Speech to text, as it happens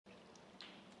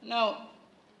Now,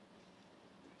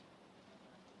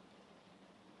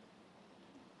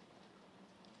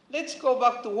 let's go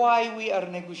back to why we are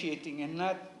negotiating and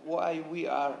not why we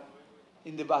are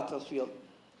in the battlefield.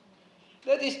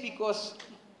 That is because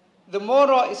the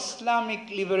Moro Islamic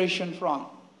Liberation Front,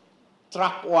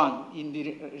 Track 1 in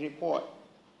the report,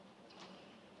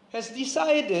 has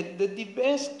decided that the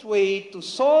best way to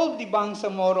solve the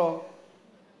Bangsamoro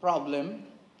problem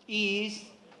is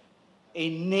a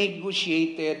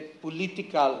negotiated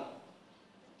political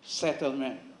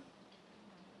settlement,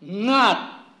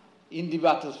 not in the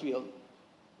battlefield.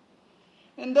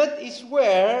 And that is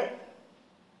where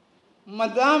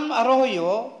Madame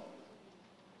Arroyo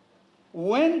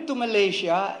went to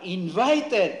Malaysia,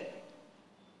 invited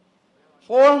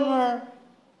former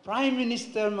Prime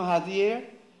Minister Mahathir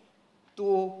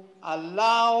to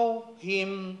allow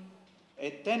him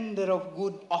a tender of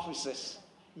good offices,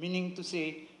 meaning to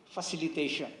say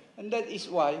facilitation. And that is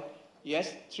why,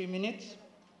 yes, 3 minutes,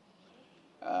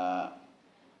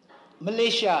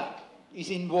 Malaysia is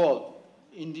involved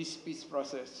in this peace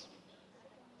process.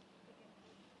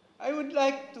 I would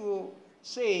like to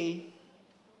say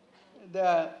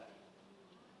that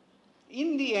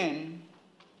in the end,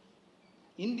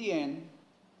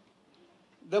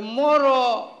 the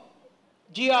Moro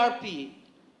GRP,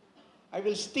 I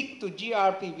will stick to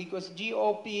GRP because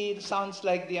GOP sounds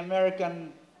like the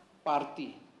American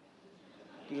party,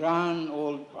 grand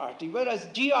old party, whereas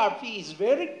GRP is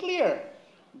very clear,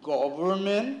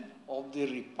 Government of the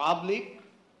Republic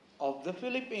of the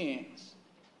Philippines.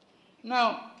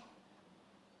 Now,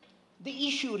 the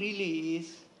issue really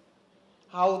is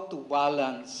how to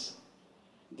balance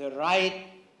the right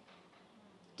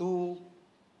to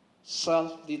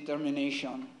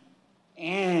self-determination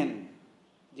and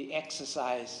the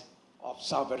exercise of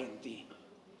sovereignty.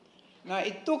 Now,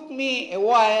 it took me a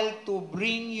while to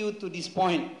bring you to this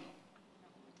point.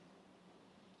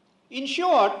 In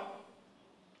short,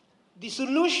 the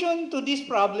solution to this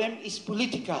problem is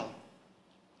political,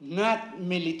 not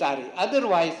military.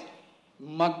 Otherwise,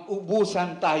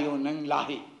 mag-ubusan tayo ng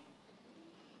lahi.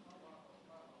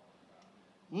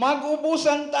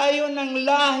 Mag-ubusan tayo ng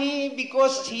lahi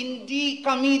because hindi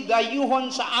kami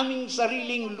dayuhan sa aming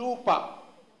sariling lupa.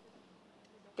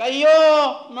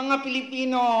 Kayo, mga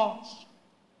Pilipino,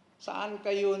 saan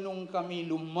kayo nung kami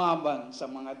lumaban sa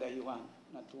mga dayuhan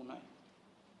na tunay?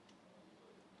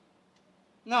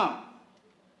 Now,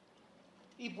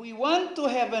 if we want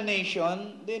to have a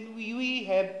nation, then we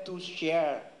have to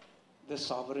share the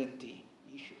sovereignty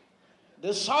issue.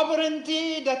 The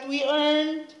sovereignty that we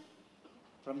earned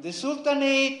from the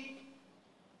Sultanate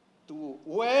to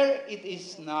where it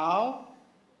is now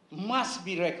must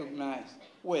be recognized,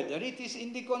 whether it is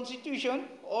in the Constitution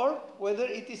or whether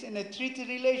it is in a treaty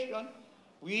relation.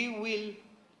 We will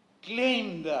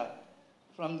claim that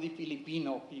from the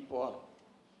Filipino people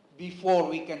before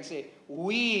we can say,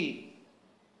 we,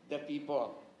 the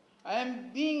people. I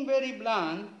am being very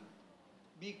blunt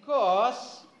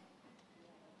because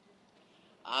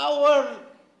our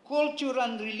culture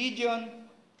and religion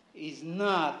is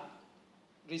not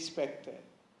respected.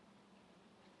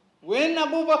 When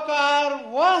Abu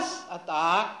Bakr was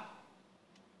attacked,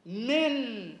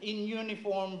 men in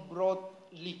uniform brought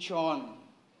lechon.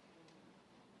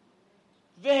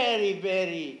 Very,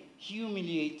 very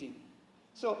humiliating.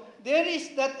 So there is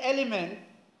that element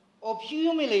of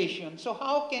humiliation. So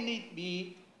how can it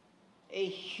be a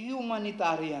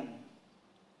humanitarian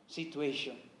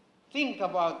situation? Think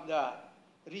about the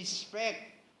respect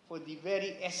for the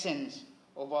very essence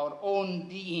of our own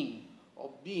being,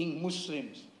 of being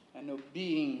Muslims and of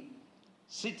being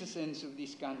citizens of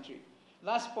this country.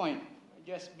 Last point,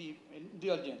 just be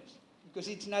indulgent, because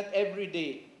it's not every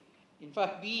day. In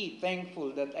fact, be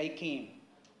thankful that I came.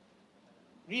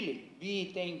 Really,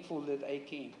 be thankful that I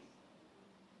came.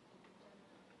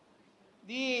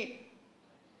 The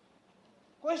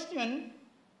question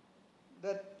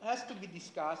that has to be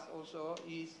discussed also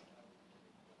is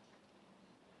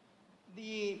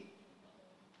the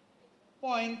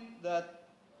point that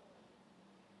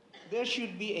there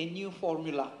should be a new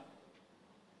formula.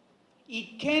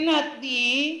 It cannot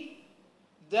be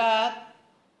that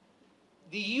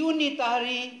the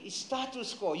unitary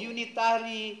status quo,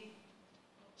 unitary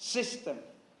system,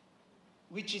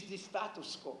 which is the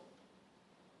status quo,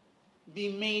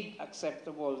 be made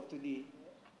acceptable to the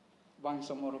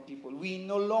Bangsamoro people. We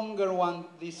no longer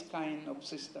want this kind of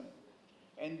system.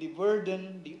 And the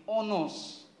burden, the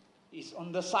onus, is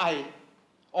on the side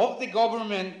of the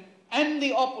government and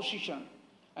the opposition.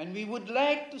 And we would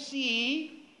like to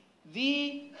see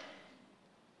the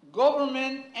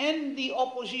government and the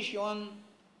opposition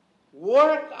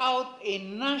work out a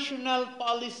national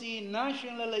policy,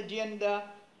 national agenda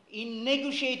in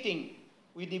negotiating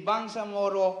with the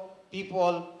Bangsamoro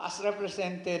people as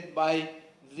represented by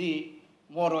the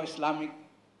Moro Islamic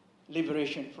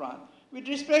Liberation Front. With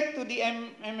respect to the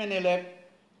MNLF,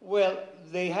 well,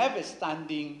 they have a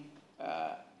standing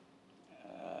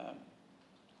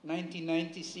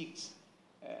 1996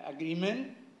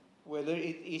 agreement. Whether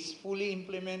it is fully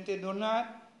implemented or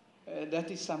not,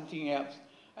 that is something else.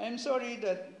 I am sorry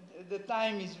that the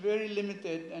time is very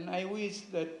limited, and I wish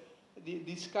that the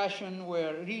discussion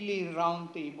were really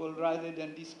round table rather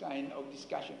than this kind of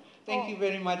discussion. Thank you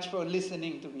very much for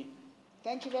listening to me.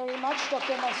 Thank you very much,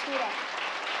 Dr. Mastura.